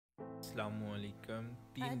अस्सलामुअलैकुम।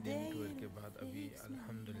 3 दिन टूर के बाद अभी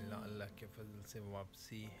अल्हम्दुलिल्लाह अल्लाह के फजल से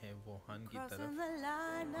वापसी है वुहान की तरफ।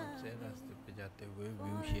 आपसे रास्ते पे जाते हुए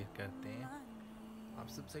व्यू शेयर करते हैं। आप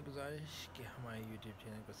सबसे गुजारिश कि हमारे यूट्यूब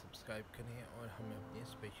चैनल को सब्सक्राइब करें और हमें अपनी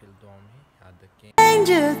स्पेशल दुआ में याद रखें।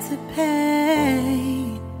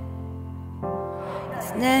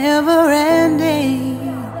 It's never ending.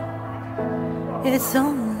 It's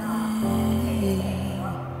only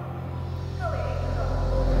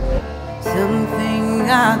something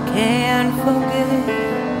I can't forget.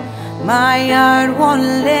 My heart won't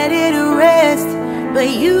let it rest, but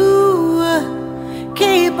you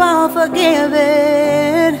keep on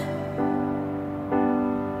forgiving.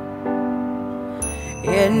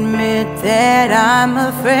 Admit that I'm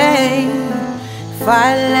afraid. If I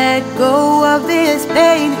let go of this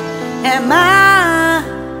pain, am I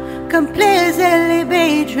completely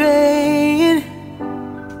betrayed?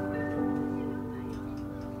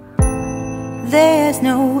 There's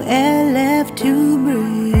no air left to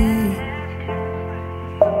breathe.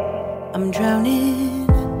 I'm drowning.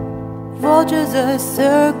 Vultures are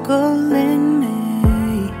circling me.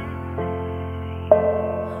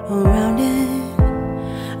 Around it,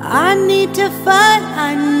 I need to fight. I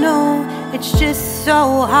know it's just so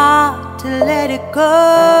hard to let it go.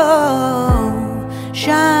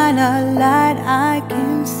 Shine a light I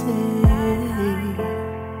can see.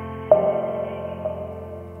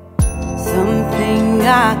 Something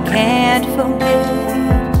I can't forget.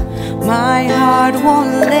 My heart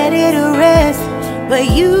won't let it rest, but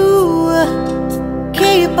you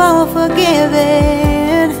keep on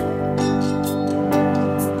forgiving.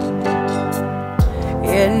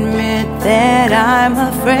 Admit that I'm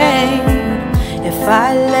afraid. If I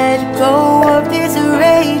let go of this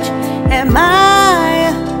rage, am I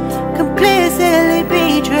completely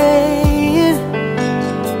betrayed?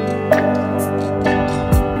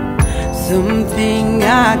 Something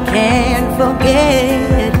I can't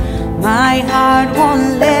forget. My heart won't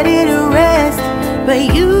let it rest, but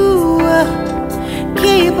you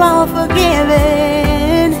keep on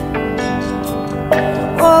forgiving.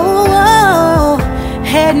 Oh,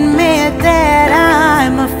 admit that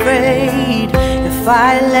I'm afraid. If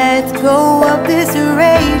I let go of this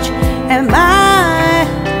rage, am I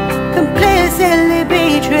completely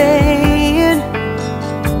betrayed?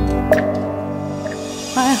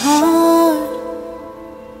 My heart,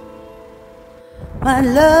 my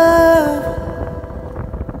love,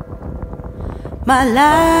 my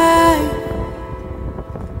life,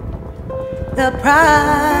 the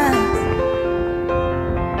price.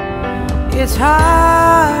 It's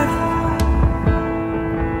hard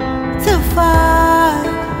to fight,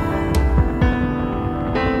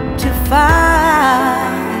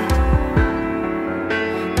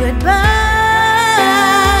 goodbye.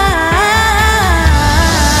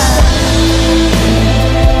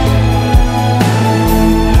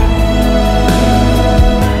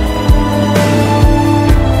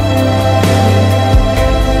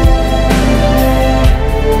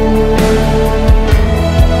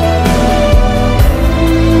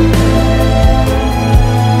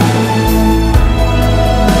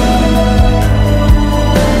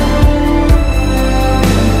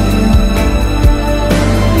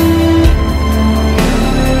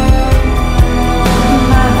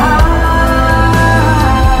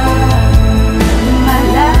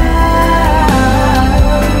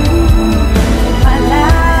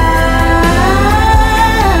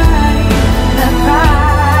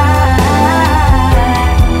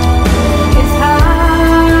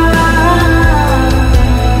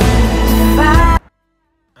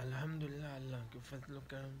 अल्हम्दुलिल्लाह अल्लाह के फजल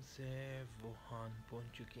करम से Wuhan पहुंच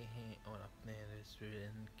चुके हैं और अपने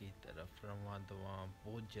restaurant की तरफ रवां दवा।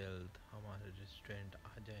 बहुत जल्द हमारा रेस्टोरेंट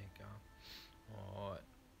आ जाएगा और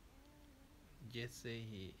जैसे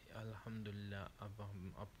ही अल्हम्दुलिल्लाह अब हम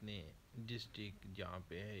अपने डिस्ट्रिक्ट जहाँ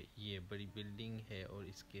पे है, ये बड़ी बिल्डिंग है और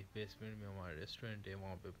इसके बेसमेंट में हमारा रेस्टोरेंट है,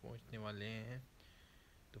 वहाँ पे पहुँचने वाले हैं।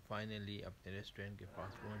 तो फाइनली अपने रेस्टोरेंट के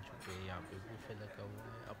पास पहुँच चुके हैं। यहाँ पे बुफे लगा हुआ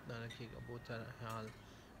है। अपना रखिएगा बहुत सारा ख्याल।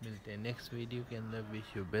 मिलते हैं नेक्स्ट वीडियो के अंदर। Wish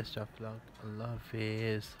you best of luck. अल्लाह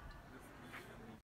हाफिज़।